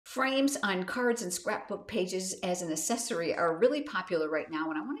Frames on cards and scrapbook pages as an accessory are really popular right now,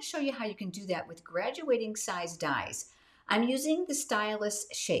 and I want to show you how you can do that with graduating size dies. I'm using the Stylus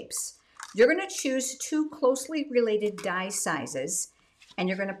Shapes. You're going to choose two closely related die sizes, and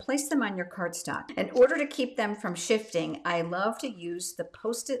you're going to place them on your cardstock. In order to keep them from shifting, I love to use the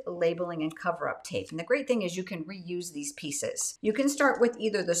Post-it labeling and cover-up tape. And the great thing is you can reuse these pieces. You can start with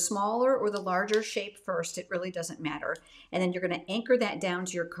either the smaller or the larger shape first. It really doesn't matter. And then you're going to anchor that down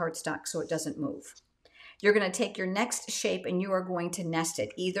to your cardstock so it doesn't move. You're going to take your next shape and you are going to nest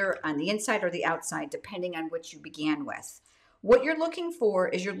it either on the inside or the outside, depending on which you began with. What you're looking for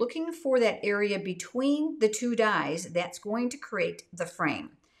is you're looking for that area between the two dies that's going to create the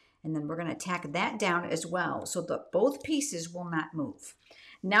frame. And then we're going to tack that down as well so that both pieces will not move.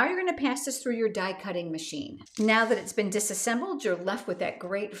 Now you're going to pass this through your die cutting machine. Now that it's been disassembled, you're left with that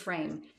great frame.